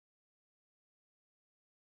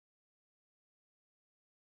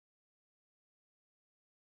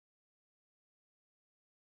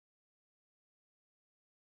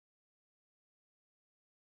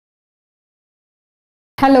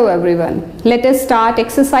Hello everyone. Let us start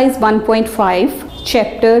exercise 1.5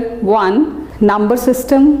 chapter 1 number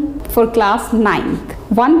system for class 9th.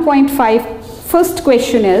 1.5 first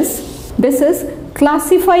question is this is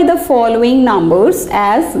classify the following numbers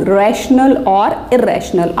as rational और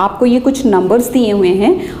irrational. आपको ये कुछ numbers दिए हुए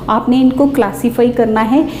हैं, आपने इनको classify करना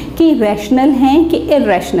है कि rational हैं कि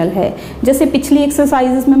irrational है. जैसे पिछली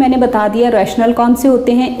exercises में मैंने बता दिया rational कौन से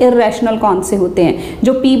होते हैं, irrational कौन से होते हैं.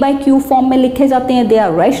 जो p by q form में लिखे जाते हैं they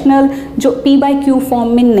are rational, जो p by q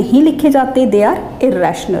form में नहीं लिखे जाते they are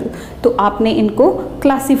irrational. तो आपने इनको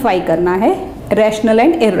classify करना है rational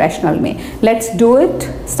and irrational में. Let's do it.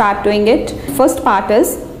 Start doing it. First part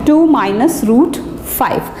is 2 minus root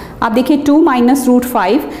 5. आप देखिए 2 minus root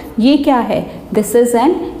 5 ये क्या है? This is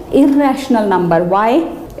an irrational number. Why?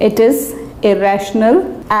 It is irrational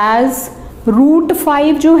as root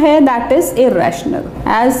 5 जो है that is irrational.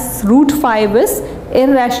 As root 5 is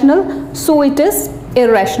irrational, so it is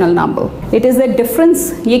irrational number. It is a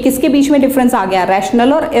difference. ये किसके बीच में difference आ गया?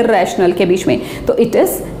 Rational और irrational के बीच में. तो it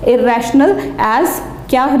is irrational as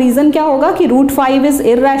क्या reason क्या होगा कि root 5 is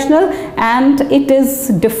irrational and it is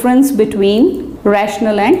difference between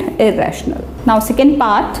rational and irrational. Now second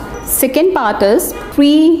part is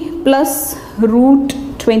 3 plus root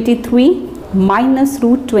 23 minus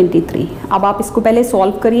root 23. अब आप इसको पहले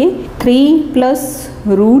solve करिए. 3 plus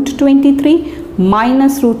root 23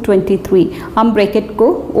 माइनस रूट 23 हम ब्रैकेट को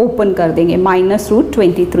ओपन कर देंगे माइनस रूट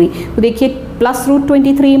 23. तो देखिए प्लस रूट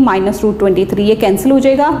 23 माइनस रूट 23 ये कैंसिल हो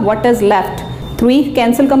जाएगा. What is left? 3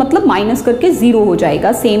 कैंसिल का मतलब माइनस करके 0 हो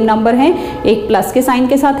जाएगा. सेम नंबर है, एक प्लस के साइन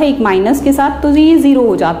के साथ है, एक माइनस के साथ, तो ये 0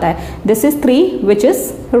 हो जाता है. This is 3 which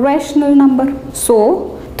is rational number. So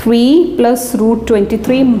 3 plus root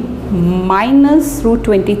 23 minus root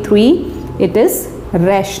 23 it is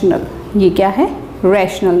rational. ये क्या है?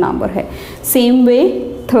 रैशनल नंबर है. Same way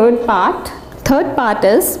third part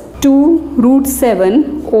is 2 root 7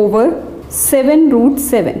 over 7 root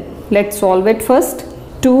 7. Let's solve it first.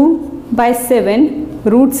 2 bye 7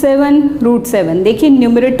 root 7. देखिए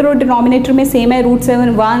न्यूमरेटर और denominator में same है. Root 7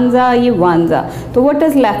 one जा, ये वन जा, तो what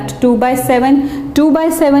is left? 2 bye 7. 2 bye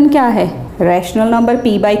 7 क्या है? Rational number,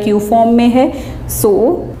 p bye q form में है, सो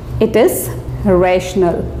इट इज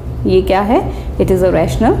रैशनल. ये क्या है? It is a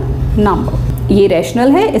rational number. ये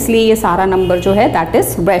रैशनल है इसलिए ये सारा नंबर जो है that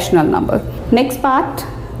is rational number. Next part,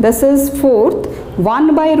 this is fourth.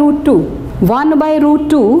 1 by root 2. 1 by root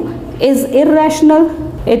 2 is irrational.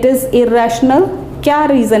 It is irrational. क्या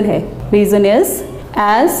रीजन है? Reason is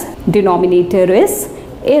as denominator is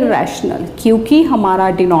irrational. क्योंकि हमारा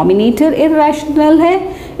डिनोमिनेटर इररेशनल है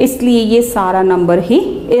इसलिए ये सारा नंबर ही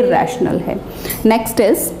इररेशनल है. Next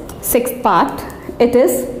is sixth part. It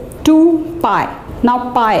is 2 pi. Now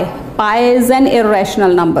pi is an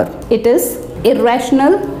irrational number. It is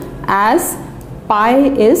irrational as pi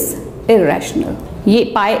is irrational. ये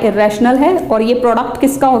pi irrational है और ये प्रोडक्ट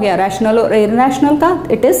किसका हो गया? रैशनल और इररेशनल का.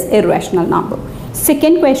 It is irrational number.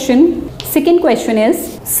 Second question is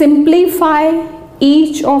simplify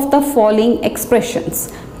each of the following expressions.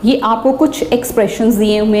 ये आपको कुछ एक्सप्रेशंस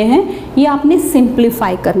दिए हुए हैं, ये आपने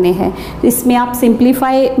सिंप्लीफाई करने हैं. इसमें आप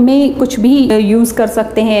सिंप्लीफाई में कुछ भी यूज़ कर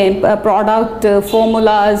सकते हैं. प्रोडक्ट,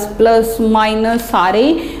 फॉर्मूलाज, प्लस माइनस, सारे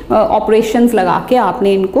ऑपरेशंस लगा के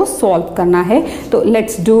आपने इनको सॉल्व करना है. तो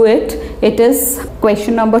let's do it. It is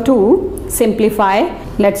question number 2. Simplify.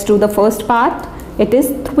 Let's do the first part. It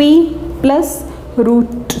is 3 plus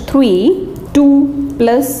root 3 2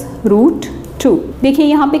 plus root 2. देखिए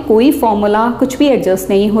यहाँ पे कोई फॉर्मूला कुछ भी एडजस्ट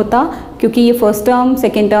नहीं होता क्योंकि ये first term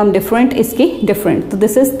second term different, इसके डिफरेंट. तो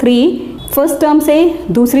दिस इज 3. फर्स्ट टर्म से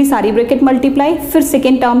दूसरी सारी ब्रैकेट मल्टीप्लाई, फिर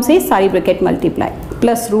सेकेंड टर्म से सारी bracket multiply,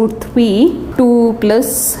 plus root 3 2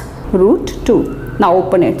 plus root 2. Now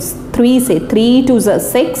open it. 3 से 3 2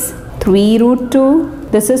 6 3 root 2.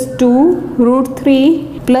 This is 2 root 3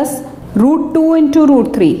 plus root 2 into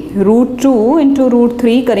root 3. Root 2 into root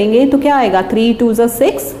 3 करेंगे तो क्या आएगा? 3 2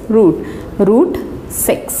 6 रूट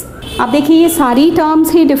 6. अब देखिए ये सारी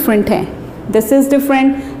टर्म्स ही डिफरेंट हैं. This is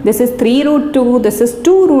different. This is 3 root 2, this is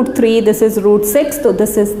 2 root 3, this is root 6. तो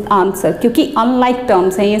दिस इज आंसर. क्योंकि अनलाइक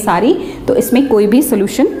टर्म्स हैं ये सारी, तो इसमें कोई भी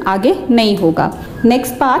सोल्यूशन आगे नहीं होगा.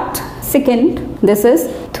 Next part second. This is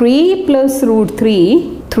 3 plus root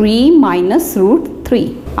 3 minus root 3.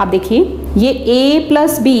 आप देखिए ये a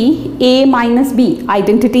plus B, a minus B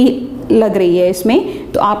identity लग रही है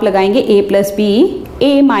इसमें, तो आप लगाएंगे a plus B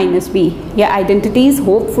a minus B. ये आइडेंटिटीज़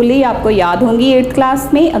होपफुली आपको याद होंगी 8th क्लास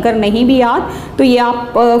में, अगर नहीं भी याद तो ये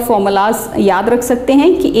आप फॉर्मूलाज याद रख सकते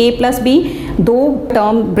हैं कि a प्लस बी, दो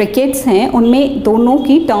टर्म ब्रैकेट्स हैं उनमें दोनों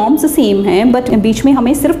की टर्म्स सेम हैं बट बीच में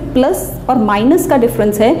हमें सिर्फ प्लस और माइनस का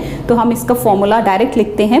डिफरेंस है, तो हम इसका फॉर्मूला डायरेक्ट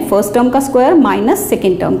लिखते हैं फर्स्ट टर्म का स्क्वायर माइनस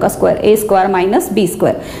सेकेंड टर्म का square, a square minus b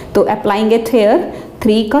square. तो अप्लाइंग इट हियर,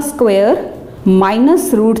 3 का स्क्वायर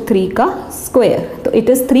माइनस रूट 3 का स्क्वायर, तो इट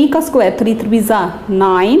इज़ 3 का स्क्वायर, 3 3 जा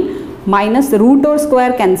 9 माइनस रूट और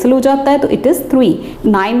स्क्वायर कैंसिल हो जाता है तो it is 3,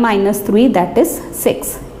 9 minus 3 that is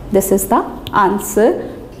 6। This is the answer.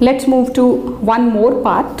 Let's move to one more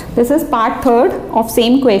part. This is part 3rd of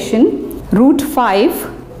same question. Root 5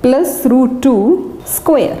 plus root 2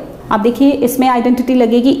 square. अब देखिए इसमें identity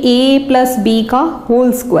लगेगी a plus b का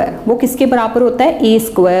whole square, वो किसके बराबर होता है, a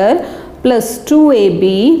square plus 2ab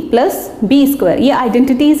plus b square. ये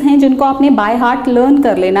आइडेंटिटीज़ हैं जिनको आपने बाय हार्ट लर्न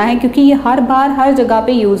कर लेना है क्योंकि ये हर बार हर जगह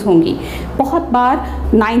पे यूज़ होंगी, बहुत बार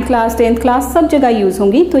 9th क्लास 10th क्लास सब जगह यूज़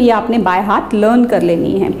होंगी, तो ये आपने बाय हार्ट लर्न कर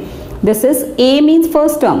लेनी है। This is a means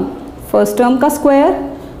first term का square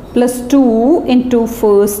plus 2 into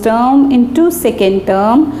first term into second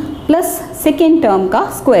term plus second term का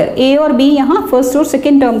स्क्वायर। a और b यहाँ फर्स्ट और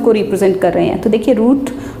सेकेंड टर्म को रिप्रेजेंट कर रहे हैं, तो देखिए रूट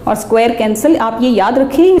और स्क्वायर कैंसिल, आप ये याद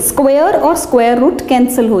रखिए स्क्वायर और स्क्वायर रूट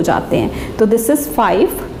कैंसिल हो जाते हैं। तो this is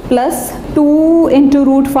 5 plus 2 into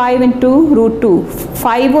root 5 into root 2,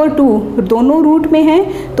 5 और 2 दोनों रूट में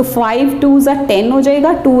हैं तो 5 2 ज़ा 10 हो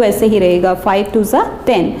जाएगा, 2 ऐसे ही रहेगा, 5 2 ज़ा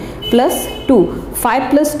 10 प्लस 2, 5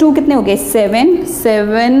 प्लस 2 कितने हो गए 7,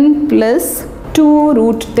 7 plus 2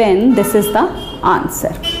 root 10, this is the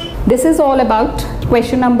answer. This is all about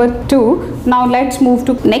question number 2. Now let's move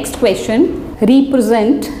to next question.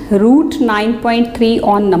 Represent root 9.3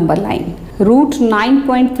 on number line. Root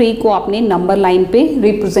 9.3 को आपने नंबर लाइन पे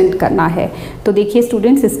रिप्रेजेंट करना है। तो देखिए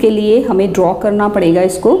स्टूडेंट्स, इसके लिए हमें ड्रॉ करना पड़ेगा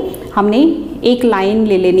इसको। हमने एक लाइन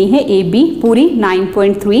ले लेनी है ए बी, पूरी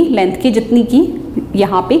 9.3 लेंथ की जितनी की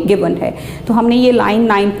यहाँ पे गिवन है। तो हमने ये लाइन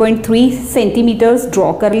 9.3 सेंटीमीटर्स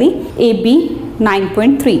ड्रॉ कर ली, ए बी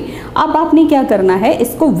 9.3। अब आपने क्या करना है,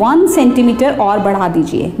 इसको 1 सेंटीमीटर और बढ़ा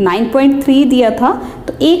दीजिए। 9.3 दिया था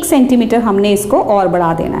तो 1 सेंटीमीटर हमने इसको और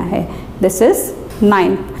बढ़ा देना है। दिस इज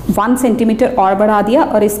 1 सेंटीमीटर और बढ़ा दिया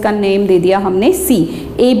और इसका नेम दे दिया हमने सी।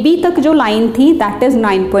 ए बी तक जो लाइन थी दैट इज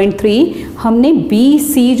 9.3, हमने बी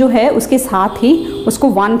सी जो है उसके साथ ही उसको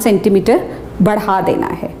 1 सेंटीमीटर बढ़ा देना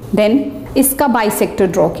है। देन इसका बाइसेक्टर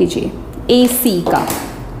ड्रॉ कीजिए, ए सी का।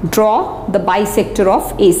 Draw the bisector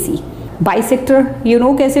of A C. Bisector you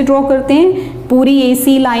know कैसे ड्रॉ करते हैं, पूरी ए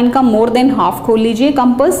सी लाइन का मोर देन हाफ खोल लीजिए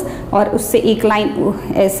कंपास और उससे एक लाइन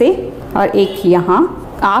ऐसे और एक यहाँ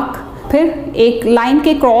आर्क, फिर एक लाइन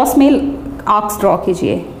के क्रॉस में आर्क्स ड्रॉ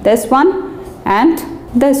कीजिए, this one and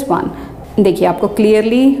this one. देखिए आपको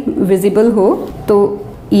क्लियरली विजिबल हो तो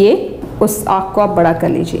ये उस आर्क को आप बड़ा कर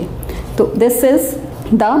लीजिए। तो this is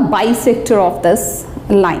the bisector of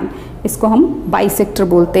this line, इसको हम बाइसेक्टर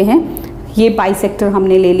बोलते हैं। ये बाइसेक्टर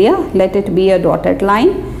हमने ले लिया, let it be a dotted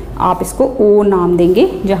line. आप इसको ओ नाम देंगे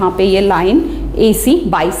जहाँ पे ये लाइन ए सी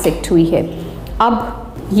बाइसेक्ट हुई है। अब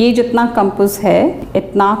ये जितना कंपास है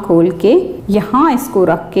इतना खोल के यहाँ इसको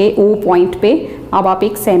रख के ओ पॉइंट पे अब आप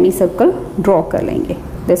एक सेमी सर्कल ड्रॉ कर लेंगे।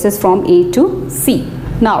 This is from A to C.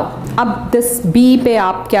 Now अब दिस बी पे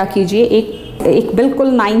आप क्या कीजिए, एक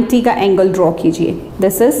बिल्कुल 90 का एंगल ड्रॉ कीजिए।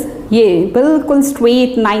 दिस इज ये बिल्कुल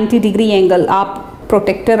स्ट्रेट 90 डिग्री एंगल, आप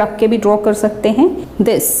प्रोटेक्टर रख के भी ड्रॉ कर सकते हैं।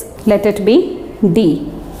 This let it be D,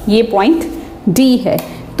 ये पॉइंट डी है।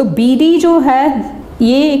 तो बी डी जो है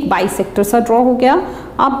ये एक बाइसेक्टर सा ड्रॉ हो गया।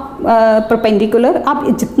 अब परपेंडिकुलर, अब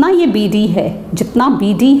जितना ये बी डी है, जितना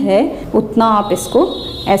बी डी है उतना आप इसको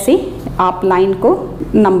ऐसे आप लाइन को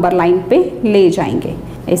नंबर लाइन पे ले जाएंगे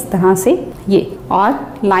इस तरह से ये, और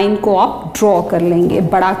लाइन को आप ड्रॉ कर लेंगे,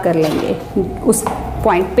 बड़ा कर लेंगे, उस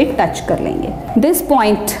पॉइंट पे टच कर लेंगे। This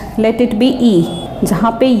point let it B E,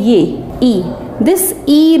 जहाँ पे ये ई, this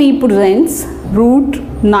E represents root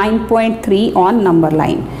 9.3 on number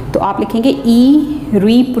line. तो आप लिखेंगे ई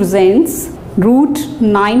represents root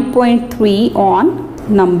 9.3 on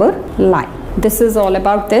number line. This is all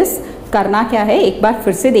about this. करना क्या है एक बार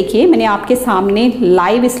फिर से देखिए, मैंने आपके सामने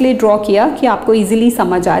लाइव इसलिए ड्रॉ किया कि आपको इजीली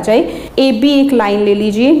समझ आ जाए। ए बी एक लाइन ले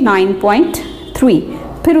लीजिए 9.3,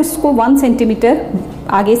 फिर उसको 1 सेंटीमीटर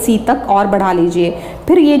आगे सी तक और बढ़ा लीजिए।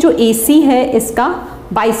 फिर ये जो ए सी है इसका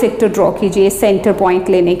बाइसेक्टर ड्रॉ कीजिए सेंटर पॉइंट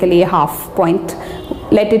लेने के लिए, half point,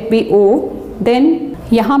 let it B O. Then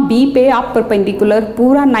यहाँ बी पे आप परपेंडिकुलर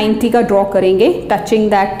पूरा 90 का ड्रॉ करेंगे, touching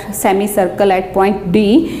that semi circle eight point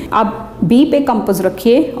D. अब बी पे कंपास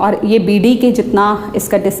रखिए और ये बी डी के जितना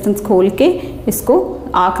इसका डिस्टेंस खोल के इसको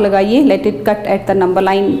आर्क लगाइए, let it cut at the number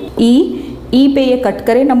line ई। ई पे ये कट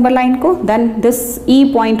करे नंबर लाइन को, then this E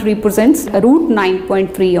point represents root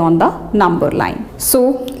 9.3 on the number line.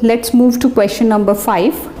 So let's move to question number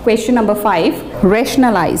 5. Question number 5,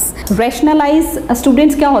 rationalise. Rationalise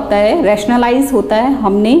students क्या होता है? Rationalise होता है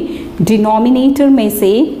हमने डिनोमिनेटर में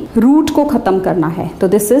से रूट को खत्म करना है. तो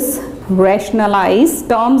this is rationalise.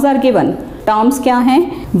 Terms are given. Terms क्या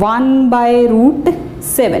हैं?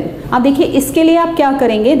 1/√7. अब देखिए इसके लिए आप क्या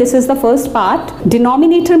करेंगे? This is the first part.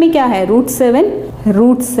 Denominator में क्या है? √7,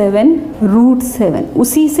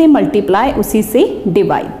 उसी से मल्टीप्लाई, उसी से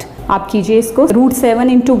डिवाइड. आप कीजिए इसको. √7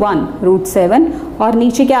 × 1 √7, और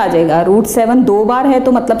नीचे क्या आ जाएगा? √7 2 बार है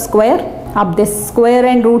तो मतलब स्क्वायर. अब this square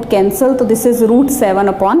and root cancel, तो दिस इज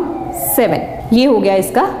 √7/7. ये हो गया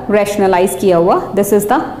इसका रैशनलाइज किया हुआ. This is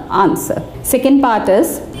the answer. Second part is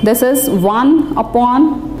this is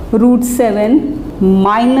 1/√7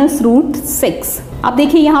 -√6. अब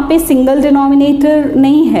देखिए यहाँ पे सिंगल डिनोमिनेटर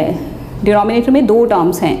नहीं है, डिनोमिनेटर में 2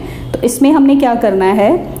 टर्म्स हैं, तो इसमें हमने क्या करना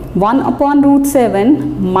है? 1/√7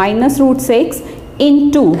 -√6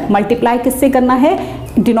 इंटू मल्टीप्लाई किससे करना है?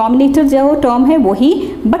 डिनोमिनेटर जो टर्म है वही,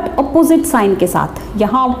 बट अपोजिट साइन के साथ.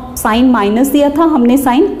 यहाँ साइन माइनस दिया था, हमने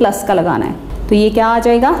साइन प्लस का लगाना है. तो ये क्या आ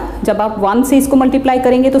जाएगा? जब आप 1 से इसको मल्टीप्लाई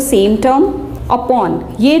करेंगे तो सेम टर्म अपॉन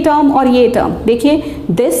ये टर्म और ये टर्म. देखिए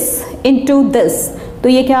दिस इंटू दिस, तो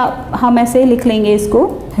ये क्या हम ऐसे लिख लेंगे इसको?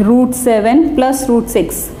 √7 +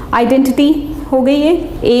 √6. आइडेंटिटी हो गई है.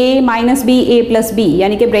 a - b a + b,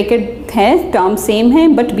 यानी कि ब्रैकेट है, टर्म सेम है,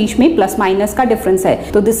 बट बीच में प्लस माइनस का डिफरेंस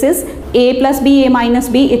है. तो this is a + b a -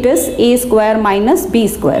 b, it is a² -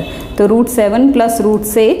 b². तो √7 +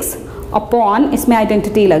 √6 अपॉन, इसमें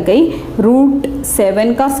आइडेंटिटी लग गई,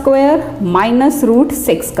 √7 का स्क्वायर माइनस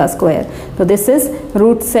 √6 का स्क्वायर. तो दिस इज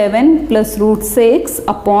 √7 + √6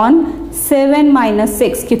 अपॉन 7 -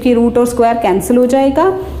 6, क्योंकि रूट और स्क्वायर कैंसिल हो जाएगा.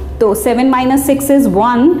 तो 7 - 6 इज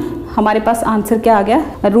 1. हमारे पास आंसर क्या आ गया?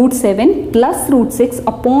 √7 + √6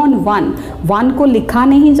 अपॉन 1. 1 को लिखा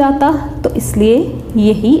नहीं जाता, तो इसलिए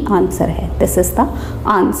यही आंसर है. This is the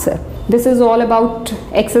answer. This is all about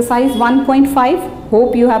exercise 1.5.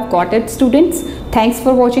 Hope you have got it, students. Thanks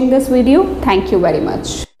for watching this video. Thank you very much.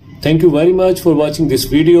 Thank you very much for watching this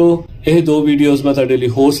video. ਇਹ 2 videos ਮੈਂ ਤੁਹਾਡੇ ਲਈ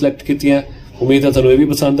ਹੋਰ select ਕੀਤੀਆਂ. ਉਮੀਦ ਹੈ ਤੁਹਾਨੂੰ ਇਹ ਵੀ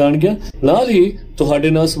ਪਸੰਦ ਆਣਗੀਆਂ. ਨਾਲ ਹੀ ਤੁਹਾਡੇ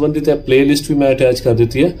ਨਾਲ ਸੰਬੰਧਿਤ ਹੈ ਪਲੇਲਿਸਟ ਵੀ ਮੈਂ ਅਟੈਚ ਕਰ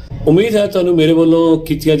ਦਿੱਤੀ ਹੈ. ਉਮੀਦ ਹੈ ਤੁਹਾਨੂੰ ਮੇਰੇ ਵੱਲੋਂ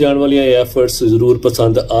ਕੀਤੀਆਂ ਜਾਣ ਵਾਲੀਆਂ ਐਫਰਟਸ ਜ਼ਰੂਰ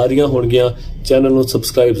ਪਸੰਦ ਆ ਰਹੀਆਂ ਹੋਣਗੀਆਂ. ਚੈਨਲ ਨੂੰ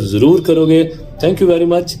ਸਬਸਕ੍ਰਾਈਬ ਜ਼ਰੂਰ ਕਰੋਗੇ. Thank you very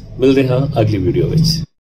much. ਮਿਲਦੇ ਹਾਂ ਅਗਲੀ ਵੀਡੀਓ ਵਿੱਚ.